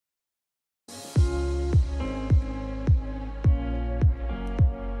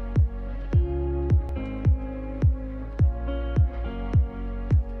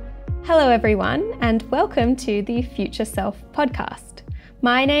Hello everyone and welcome to the Future Self podcast.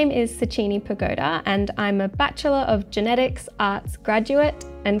 My name is Sachini Poogoda and I'm a Bachelor of Genetics Arts graduate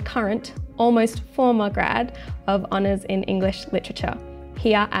and current, almost former grad of Honours in English Literature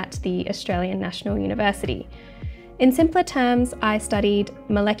here at the Australian National University. In simpler terms, I studied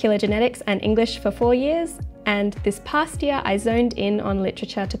molecular genetics and English for 4 years, and this past year I zoned in on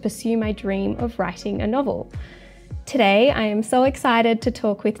literature to pursue my dream of writing a novel. Today, I am so excited to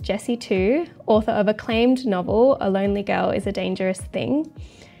talk with Jessie Tu, author of acclaimed novel, A Lonely Girl is a Dangerous Thing.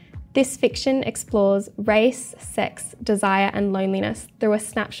 This fiction explores race, sex, desire and loneliness through a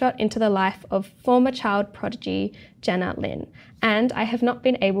snapshot into the life of former child prodigy Jenna Lynn. And I have not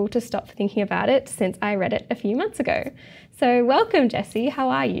been able to stop thinking about it since I read it a few months ago. So welcome, Jessie. How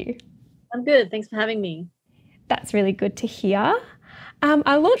are you? I'm good. Thanks for having me. That's really good to hear.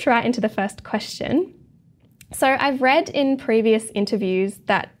 I'll launch right into the first question. So I've read in previous interviews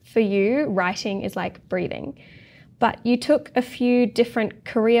that for you, writing is like breathing, but you took a few different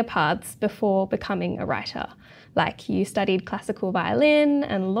career paths before becoming a writer. Like you studied classical violin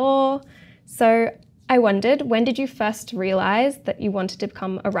and law. So I wondered, when did you first realise that you wanted to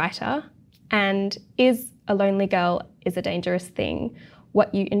become a writer? And is A Lonely Girl is a Dangerous Thing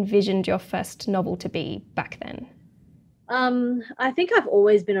what you envisioned your first novel to be back then? I think I've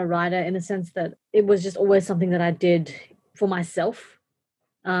always been a writer in the sense that it was just always something that I did for myself.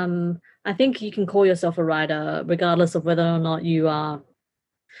 I think you can call yourself a writer regardless of whether or not you are,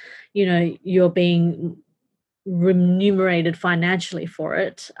 you're being remunerated financially for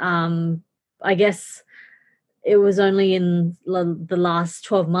it. I guess it was only in the last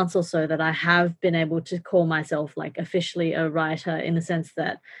 12 months or so that I have been able to call myself like officially a writer in the sense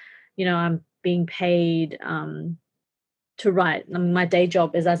that, I'm being paid to write. I mean, my day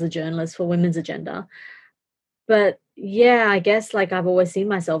job is as a journalist for Women's Agenda. But yeah, I guess like I've always seen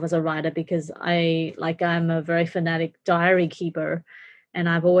myself as a writer because I'm a very fanatic diary keeper and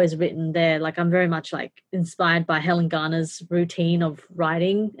I've always written there. Like I'm very much like inspired by Helen Garner's routine of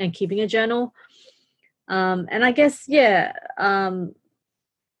writing and keeping a journal. And I guess, the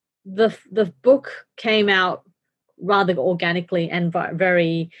book came out rather organically and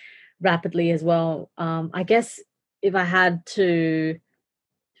very rapidly as well. I guess if I had to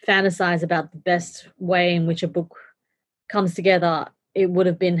fantasize about the best way in which a book comes together, it would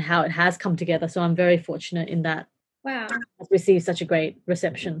have been how it has come together. So I'm very fortunate in that. Wow. It's received such a great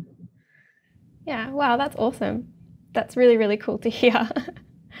reception. Yeah, wow, that's awesome. That's really, really cool to hear.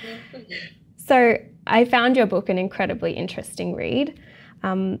 So I found your book an incredibly interesting read.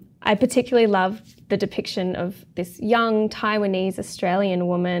 I particularly loved the depiction of this young Taiwanese Australian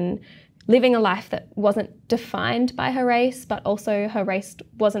woman living a life that wasn't defined by her race, but also her race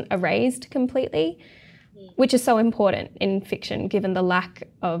wasn't erased completely, which is so important in fiction, given the lack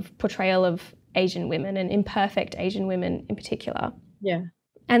of portrayal of Asian women and imperfect Asian women in particular. Yeah.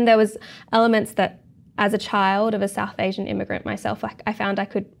 And there was elements that, as a child of a South Asian immigrant myself, like I found I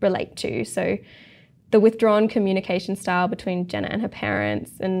could relate to. So the withdrawn communication style between Jenna and her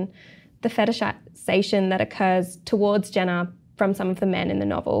parents and the fetishization that occurs towards Jenna from some of the men in the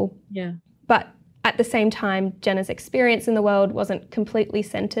novel. Yeah. But at the same time, Jenna's experience in the world wasn't completely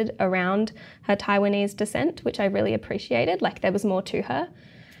centred around her Taiwanese descent, which I really appreciated. Like there was more to her.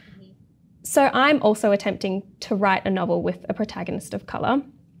 Mm-hmm. So I'm also attempting to write a novel with a protagonist of colour.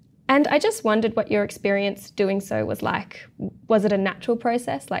 And I just wondered what your experience doing so was like. Was it a natural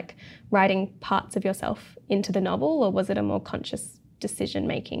process, like writing parts of yourself into the novel, or was it a more conscious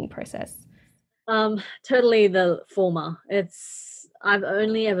decision-making process? Totally the former. I've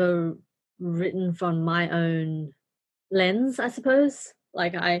only ever written from my own lens, I suppose.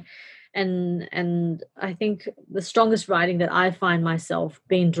 And I think the strongest writing that I find myself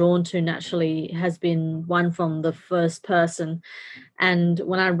being drawn to naturally has been one from the first person. And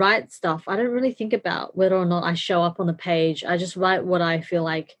when I write stuff, I don't really think about whether or not I show up on the page. I just write what I feel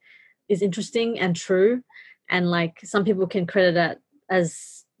like is interesting and true. And like some people can credit it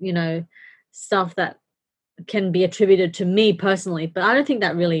as, stuff that can be attributed to me personally, but I don't think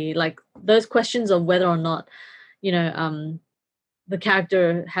that really, like those questions of whether or not, the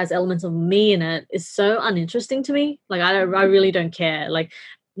character has elements of me in it is so uninteresting to me. Like I really don't care. Like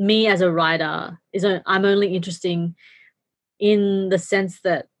me as a writer I'm only interesting in the sense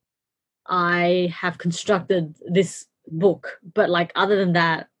that I have constructed this book, but like other than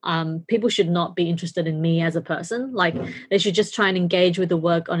that, people should not be interested in me as a person. Like they should just try and engage with the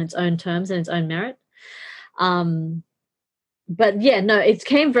work on its own terms and its own merit. But yeah, no, it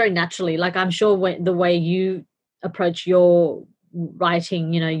came very naturally. Like I'm sure the way you approach your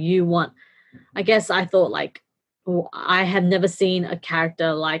writing, I guess I thought like I have never seen a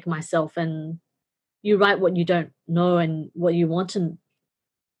character like myself, and you write what you don't know and what you want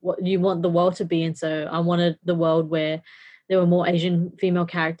the world to be. And so I wanted the world where there were more Asian female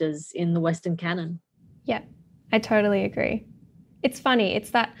characters in the Western canon. Yeah, I totally agree. It's funny.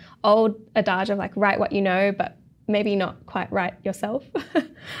 It's that old adage of like, write what you know, but maybe not quite write yourself.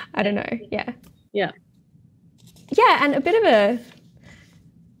 I don't know. Yeah. Yeah. Yeah, and a bit of a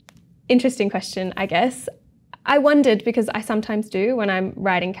interesting question, I guess. I wondered, because I sometimes do when I'm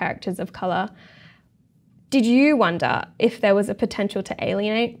writing characters of colour, did you wonder if there was a potential to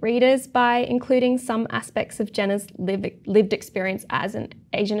alienate readers by including some aspects of Jenna's lived experience as an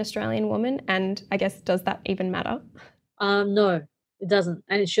Asian Australian woman? And I guess, does that even matter? No, it doesn't,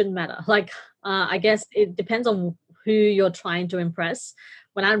 and it shouldn't matter. Like, I guess it depends on who you're trying to impress.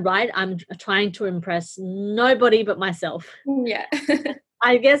 When I write, I'm trying to impress nobody but myself. Yeah.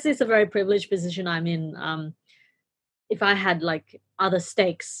 I guess it's a very privileged position I'm in. If I had like other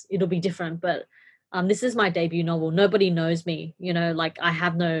stakes, it'll be different. But this is my debut novel. Nobody knows me, like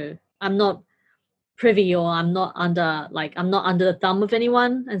I'm not privy, or I'm not under the thumb of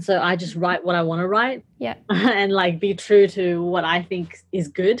anyone. And so I just write what I want to write. Yeah. And like be true to what I think is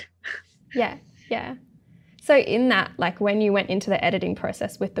good. Yeah. Yeah. So in that, like when you went into the editing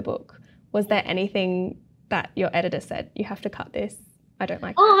process with the book, was there anything that your editor said, you have to cut this? I don't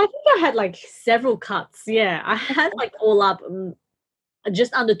like that. I think I had like several cuts. Yeah. I had like all up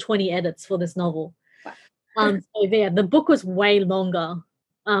just under 20 edits for this novel. Wow. So yeah, the book was way longer.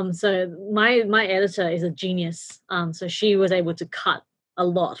 So my editor is a genius. So she was able to cut a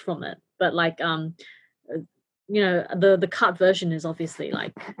lot from it. But like the cut version is obviously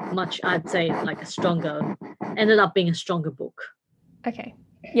like much, I'd say like ended up being a stronger book. Okay.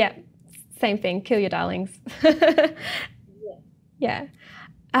 Yeah. Same thing. Kill your darlings. Yeah.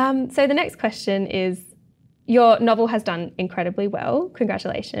 So the next question is, your novel has done incredibly well.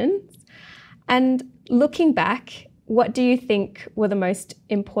 Congratulations. And looking back, what do you think were the most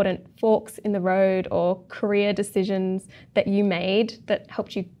important forks in the road or career decisions that you made that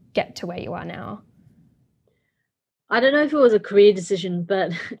helped you get to where you are now? I don't know if it was a career decision,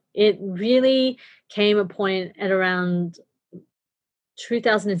 but it really came a point at around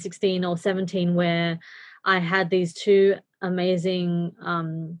 2016 or 17 where I had these two amazing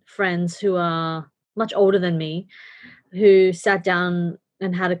friends who are much older than me, who sat down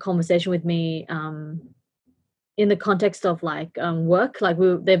and had a conversation with me in the context of like work. Like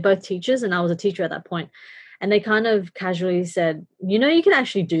they're both teachers and I was a teacher at that point. And they kind of casually said, you can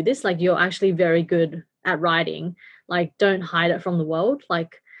actually do this. Like, you're actually very good at writing. Like, don't hide it from the world.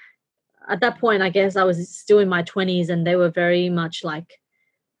 Like, at that point, I guess I was still in my 20s and they were very much like,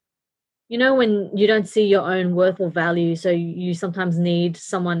 when you don't see your own worth or value, so you sometimes need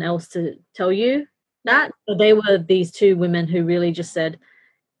someone else to tell you that. So they were these two women who really just said,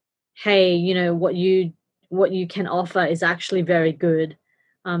 hey, what you can offer is actually very good.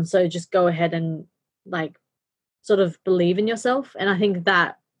 So just go ahead and like sort of believe in yourself. And I think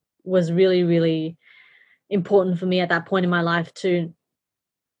that was really, really important for me at that point in my life to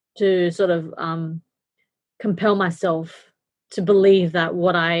sort of compel myself to believe that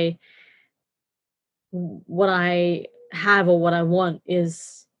what I have or what I want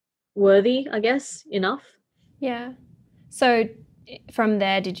is worthy, I guess, enough. Yeah. So from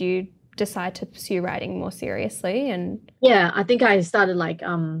there, did you decide to pursue writing more seriously? And yeah, I think I started like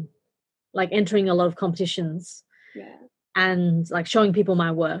entering a lot of competitions. Yeah. And like showing people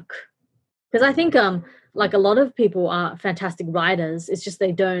my work, because I think like a lot of people are fantastic writers. It's just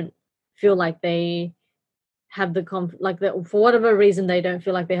they don't feel like they have the for whatever reason they don't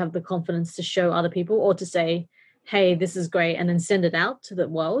feel like they have the confidence to show other people or to say, hey, this is great, and then send it out to the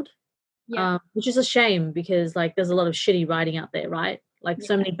world. Yeah. Which is a shame, because like there's a lot of shitty writing out there, right? Like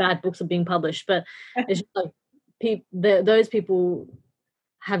so many bad books are being published, but it's just like those people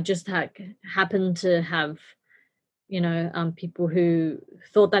have just happened to have people who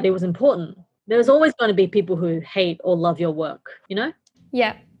thought that it was important. There's always going to be people who hate or love your work,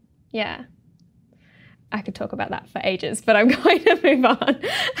 Yeah. I could talk about that for ages, but I'm going to move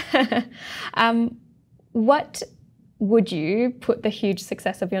on. What would you put the huge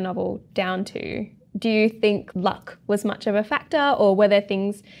success of your novel down to? Do you think luck was much of a factor, or were there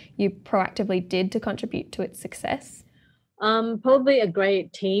things you proactively did to contribute to its success? Probably a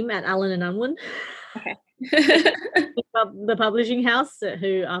great team at Allen Unwin. Okay. The publishing house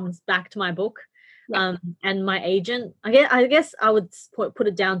who backed my book. And my agent. I guess I would put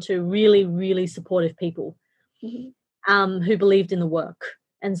it down to really, really supportive people. Mm-hmm. Who believed in the work.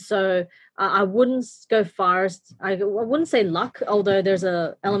 And so I wouldn't go far as I wouldn't say luck, although there's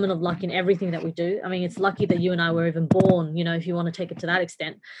a element of luck in everything that we do. I mean, it's lucky that you and I were even born, you know, if you want to take it to that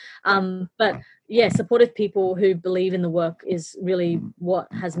extent. But yeah, supportive people who believe in the work is really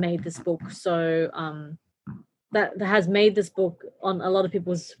what has made this book so that has made this book on a lot of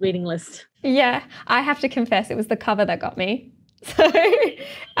people's reading list. Yeah, I have to confess, it was the cover that got me. So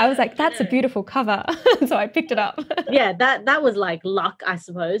I was like, that's a beautiful cover. So I picked it up. Yeah, that was like luck, I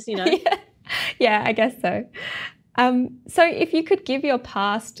suppose, you know. Yeah, I guess so. So if you could give your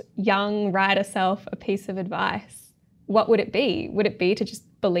past young writer self a piece of advice, what would it be? Would it be to just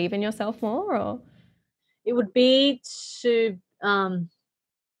believe in yourself more, or? It would be to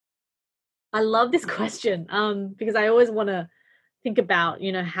I love this question because I always want to think about,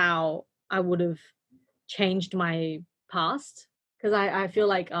 you know, how I would have changed my past, because I feel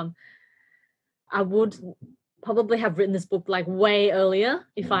like I would probably have written this book like way earlier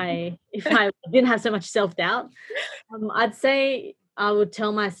if I didn't have so much self-doubt. I'd say I would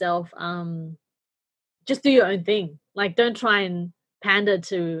tell myself just do your own thing. Like, don't try and pander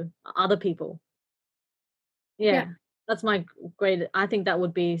to other people. Yeah. That's my I think that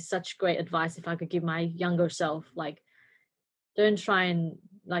would be such great advice if I could give my younger self. Like, don't try and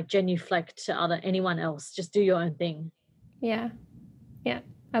like genuflect to anyone else. Just do your own thing. Yeah.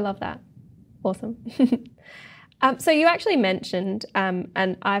 I love that. Awesome. So you actually mentioned,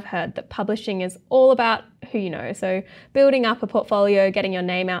 and I've heard that publishing is all about who you know. So building up a portfolio, getting your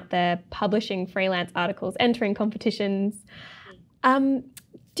name out there, publishing freelance articles, entering competitions.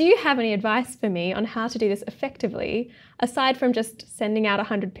 Do you have any advice for me on how to do this effectively, aside from just sending out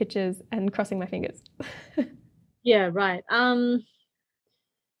 100 pitches and crossing my fingers? Yeah, right. I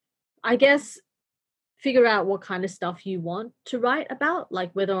guess figure out what kind of stuff you want to write about, like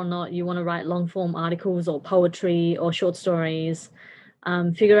whether or not you want to write long form articles or poetry or short stories.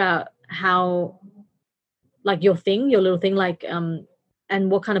 Figure out how, like, your little thing, like, and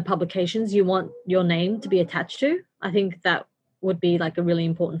what kind of publications you want your name to be attached to. I think that would be like a really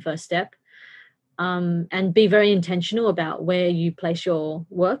important first step. And be very intentional about where you place your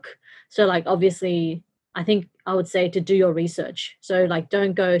work. So like, obviously, I think I would say to do your research. So like,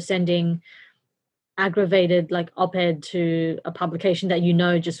 don't go sending aggravated like op-ed to a publication that you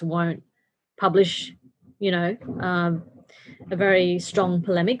know just won't publish, you know, a very strong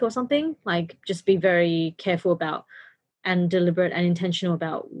polemic or something. Like, just be very careful about and deliberate and intentional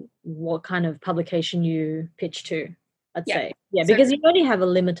about what kind of publication you pitch to, I'd say. Yeah, so, because you only have a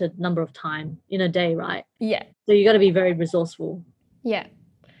limited number of time in a day, right? Yeah. So you got to be very resourceful. Yeah.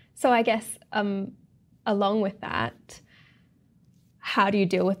 So I guess along with that, how do you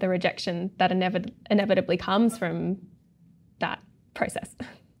deal with the rejection that inevitably comes from that process?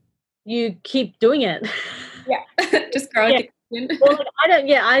 You keep doing it. Yeah. Just grow it. Well,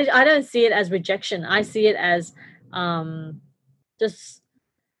 I don't see it as rejection. I see it as just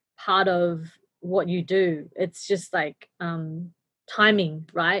part of what you do. It's just like timing,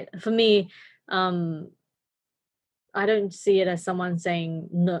 right? For me, I don't see it as someone saying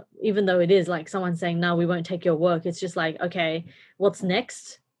no, even though it is like someone saying, no, we won't take your work. It's just like, okay, what's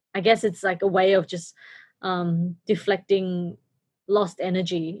next? I guess it's like a way of just deflecting lost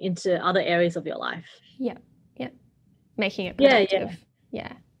energy into other areas of your life. Yeah. Making it productive.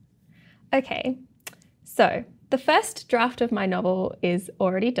 Yeah. Okay. So the first draft of my novel is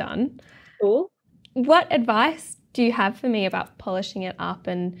already done. Cool. What advice do you have for me about polishing it up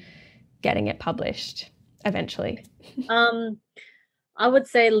and getting it published eventually? I would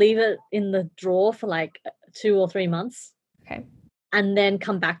say leave it in the drawer for like 2 or 3 months. Okay. And then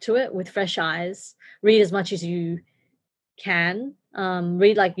come back to it with fresh eyes. Read as much as you can.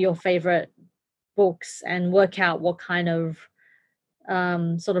 Read like your favorite books and work out what kind of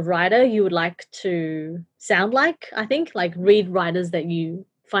sort of writer you would like to sound like. I think like read writers that you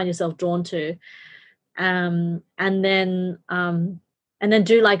find yourself drawn to, and then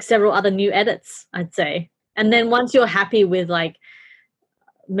do like several other new edits, I'd say. And then once you're happy with like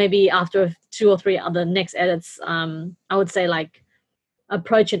maybe after 2 or 3 other next edits, I would say like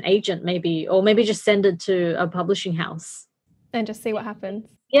approach an agent maybe, or maybe just send it to a publishing house and just see what happens.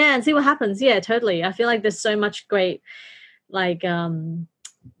 Yeah, and see what happens. Yeah, totally. I feel like there's so much great like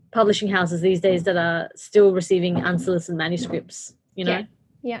publishing houses these days that are still receiving unsolicited manuscripts, you know.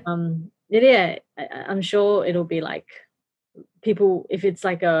 I'm sure it'll be like people, if it's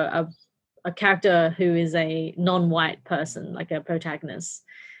like a character who is a non-white person, like a protagonist,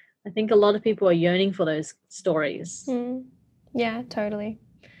 I think a lot of people are yearning for those stories. Yeah, totally.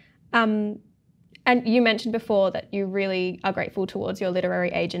 And And you mentioned before that you really are grateful towards your literary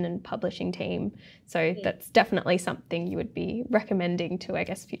agent and publishing team. So that's definitely something you would be recommending to, I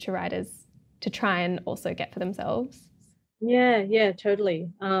guess, future writers to try and also get for themselves. Yeah, totally.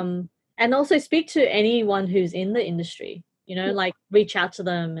 And also speak to anyone who's in the industry, like reach out to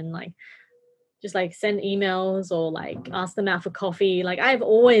them and like just like send emails or like ask them out for coffee. Like I've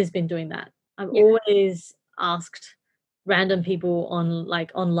always been doing that. I've always asked random people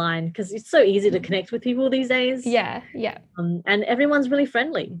online because it's so easy to connect with people these days. Yeah. And everyone's really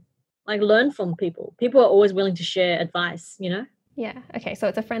friendly. Like learn from people. People are always willing to share advice, Yeah. Okay. So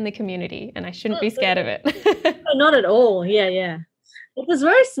it's a friendly community and I shouldn't be scared of it. No, not at all. Yeah. It was a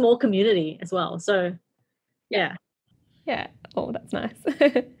very small community as well. So yeah. Oh, that's nice.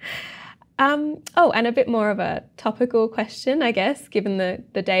 And a bit more of a topical question, I guess, given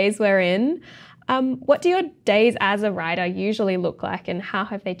the days we're in. What do your days as a writer usually look like and how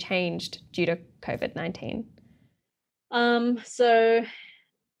have they changed due to COVID-19? So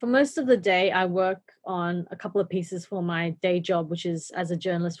for most of the day, I work on a couple of pieces for my day job, which is as a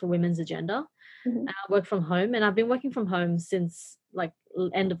journalist for Women's Agenda. And I work from home, and I've been working from home since like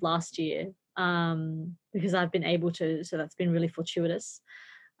end of last year because I've been able to. So that's been really fortuitous.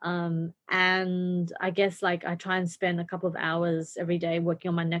 And I guess like I try and spend a couple of hours every day working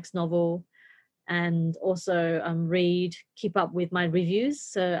on my next novel and also keep up with my reviews.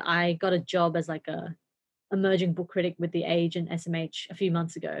 So I got a job as like a emerging book critic with The Age and SMH a few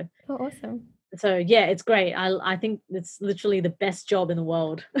months ago. Oh, awesome. So yeah, it's great. I think it's literally the best job in the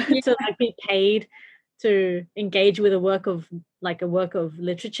world to like be paid to engage with a work of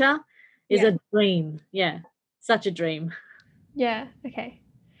literature is a dream. Yeah, such a dream. Yeah. Okay.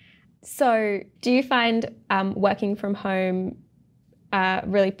 So do you find working from home a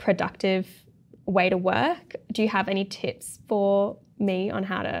really productive way to work? Do you have any tips for me on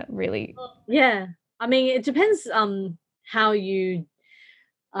how to really... Yeah. I mean, it depends how you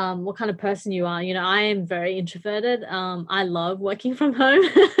what kind of person you are. I am very introverted. I love working from home.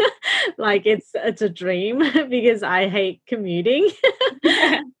 Like it's a dream because I hate commuting.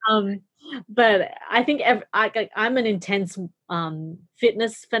 But I think I'm an intense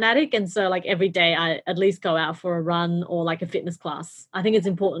fitness fanatic, and so like every day I at least go out for a run or like a fitness class. I think it's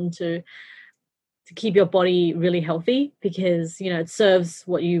important to keep your body really healthy because it serves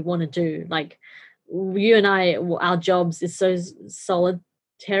what you want to do. Like you and I, our jobs is so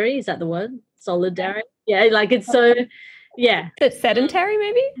solitary. Is that the word? Solidary? Yeah, like it's so. Yeah. But sedentary,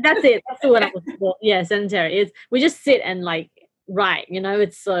 maybe? That's it. That's the word I was for. Yeah, sedentary. We just sit and like write,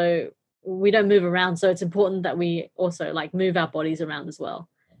 it's so we don't move around. So it's important that we also like move our bodies around as well.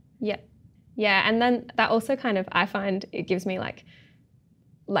 Yeah. Yeah. And then that also kind of, I find it gives me like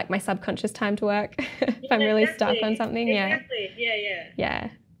my subconscious time to work if I'm really stuck on something. Exactly. Yeah.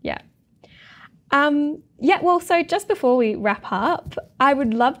 Well, so just before we wrap up, I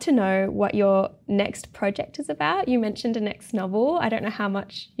would love to know what your next project is about. You mentioned a next novel. I don't know how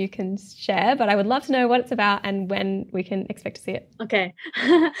much you can share, but I would love to know what it's about and when we can expect to see it. Okay.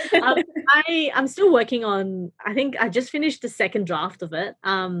 I'm still working on, I think I just finished the second draft of it.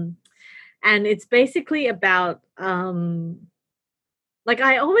 And it's basically about, like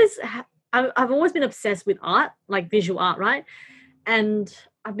I've always been obsessed with art, like visual art, right? And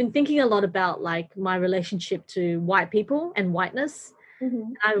I've been thinking a lot about like my relationship to white people and whiteness.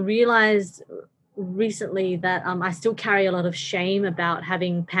 I realized recently that I still carry a lot of shame about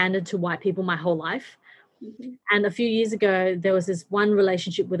having pandered to white people my whole life. And a few years ago, there was this one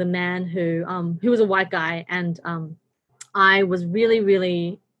relationship with a man who was a white guy, and I was really,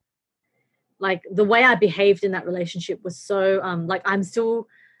 really like the way I behaved in that relationship was so like I'm still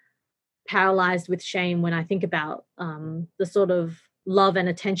paralyzed with shame when I think about the sort of love and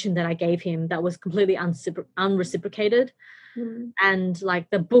attention that I gave him that was completely unreciprocated. And like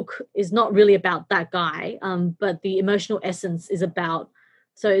the book is not really about that guy, but the emotional essence is about,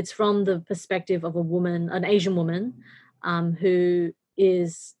 so it's from the perspective of a woman, an Asian woman, who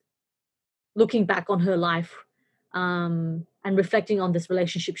is looking back on her life and reflecting on this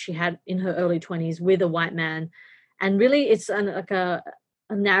relationship she had in her early 20s with a white man. And really it's a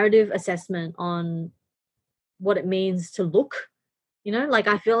narrative assessment on what it means to look. Like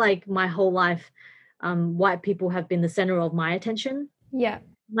I feel like my whole life, white people have been the center of my attention. Yeah.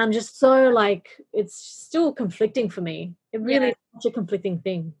 And I'm just so like, it's still conflicting for me. It really is such a conflicting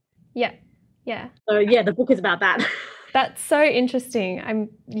thing. Yeah. So yeah, the book is about that. That's so interesting.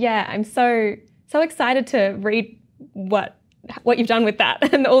 I'm so excited to read what you've done with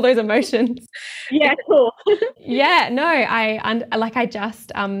that and all those emotions. Yeah, cool. Yeah, no, I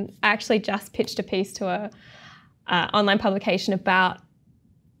actually just pitched a piece to a online publication about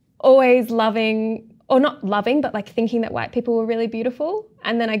always loving, or not loving, but like thinking that white people were really beautiful.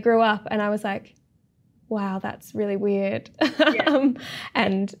 And then I grew up and I was like, wow, that's really weird. Yeah.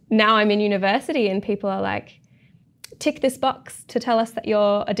 And now I'm in university and people are like, tick this box to tell us that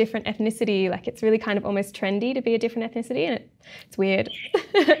you're a different ethnicity. Like it's really kind of almost trendy to be a different ethnicity, and it's weird.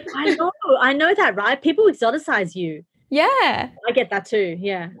 I know that, right? People exoticize you. Yeah. I get that too,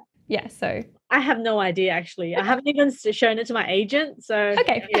 yeah. Yeah, so. I have no idea, actually. I haven't even shown it to my agent, so.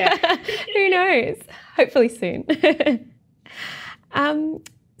 Okay, yeah. Who knows? Hopefully soon.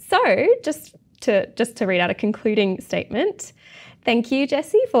 So just to read out a concluding statement. Thank you,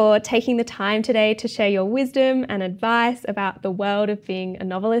 Jessie, for taking the time today to share your wisdom and advice about the world of being a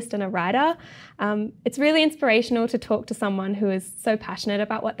novelist and a writer. It's really inspirational to talk to someone who is so passionate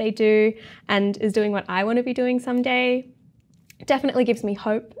about what they do and is doing what I want to be doing someday. It definitely gives me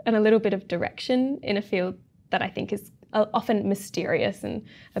hope and a little bit of direction in a field that I think is often mysterious and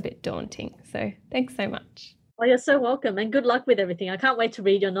a bit daunting. So thanks so much. Oh, you're so welcome, and good luck with everything. I can't wait to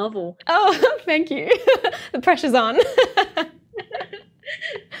read your novel. Oh, thank you. The pressure's on.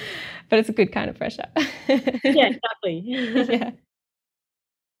 But it's a good kind of pressure. Yeah, exactly. Yeah.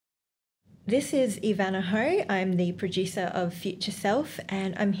 This is Ivana Ho. I'm the producer of Future Self,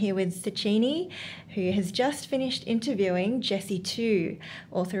 and I'm here with Sachini, who has just finished interviewing Jessie Tu,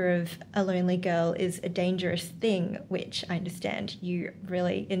 author of A Lonely Girl is a Dangerous Thing, which I understand you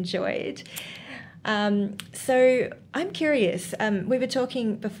really enjoyed. So I'm curious, we were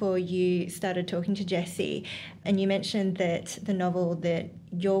talking before you started talking to Jessie, and you mentioned that the novel that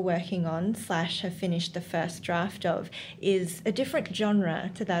you're working on / have finished the first draft of is a different genre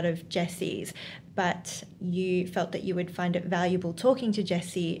to that of Jessie's, but you felt that you would find it valuable talking to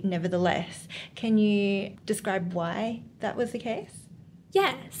Jessie nevertheless. Can you describe why that was the case?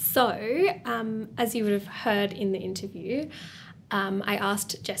 Yeah, so as you would have heard in the interview, I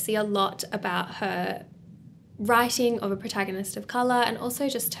asked Jessie a lot about her writing of a protagonist of colour and also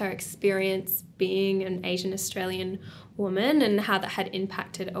just her experience being an Asian Australian woman and how that had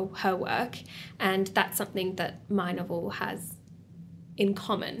impacted her work. And that's something that my novel has in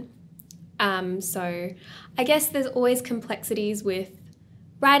common. So I guess there's always complexities with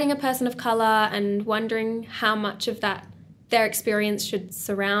writing a person of colour and wondering how much of that their experience should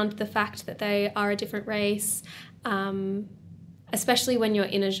surround the fact that they are a different race, especially when you're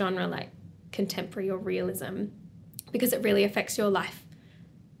in a genre like contemporary or realism, because it really affects your life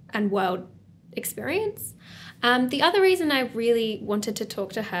and world experience. The other reason I really wanted to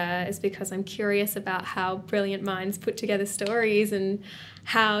talk to her is because I'm curious about how brilliant minds put together stories and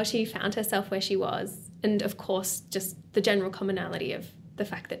how she found herself where she was. And of course, just the general commonality of the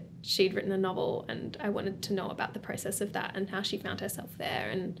fact that she'd written a novel, and I wanted to know about the process of that and how she found herself there.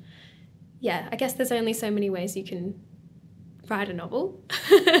 And yeah, I guess there's only so many ways you can write a novel.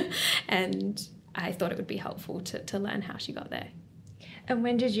 And I thought it would be helpful to learn how she got there. And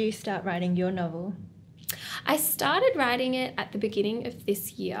when did you start writing your novel? I started writing it at the beginning of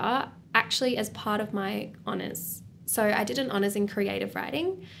this year, actually as part of my honours. So I did an honours in creative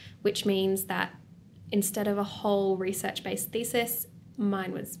writing, which means that instead of a whole research-based thesis,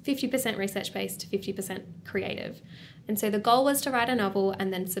 mine was 50% research-based, 50% creative. And so the goal was to write a novel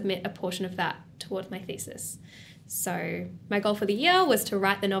and then submit a portion of that towards my thesis. So my goal for the year was to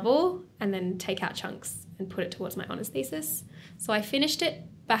write the novel and then take out chunks and put it towards my honours thesis. So I finished it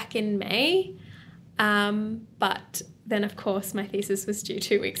back in May, but then of course my thesis was due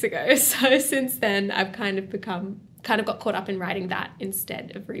 2 weeks ago. So since then I've kind of got caught up in writing that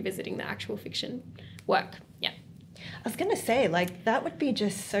instead of revisiting the actual fiction work. Yeah. I was going to say, like, that would be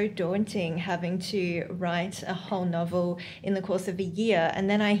just so daunting, having to write a whole novel in the course of a year. And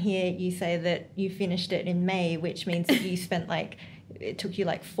then I hear you say that you finished it in May, which means that you spent it took you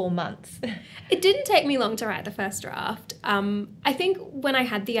 4 months. It didn't take me long to write the first draft. I think when I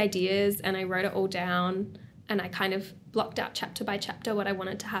had the ideas and I wrote it all down and I kind of blocked out chapter by chapter what I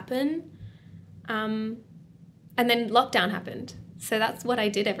wanted to happen, and then lockdown happened. So that's what I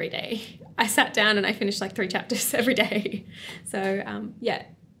did every day. I sat down and I finished 3 chapters every day. So yeah,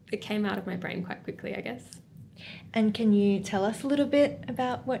 it came out of my brain quite quickly, I guess. And can you tell us a little bit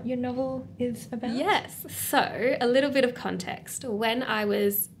about what your novel is about? Yes. So a little bit of context. When I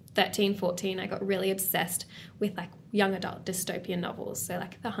was 13, 14, I got really obsessed with young adult dystopian novels. So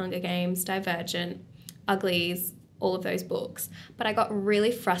The Hunger Games, Divergent, Uglies, all of those books. But I got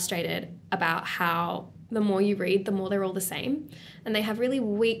really frustrated about how the more you read, the more they're all the same. And they have really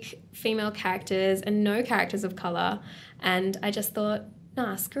weak female characters and no characters of colour. And I just thought,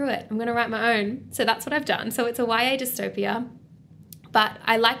 nah, screw it. I'm going to write my own. So that's what I've done. So it's a YA dystopia, But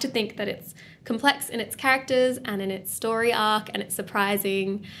I like to think that it's complex in its characters and in its story arc, and it's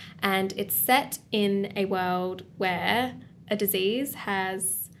surprising, and it's set in a world where a disease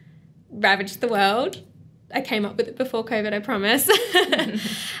has ravaged the world. I came up with it before COVID, I promise.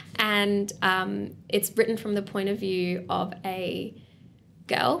 And it's written from the point of view of a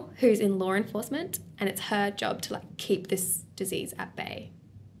girl who's in law enforcement, and it's her job to like keep this disease at bay.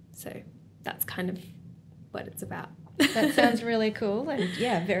 So that's kind of what it's about. That sounds really cool and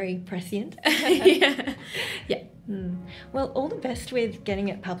yeah, very prescient. Yeah. Well, all the best with getting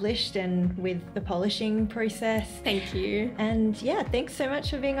it published and with the polishing process. Thank you. And yeah, thanks so much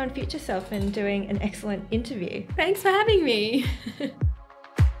for being on Future Self and doing an excellent interview. Thanks for having me.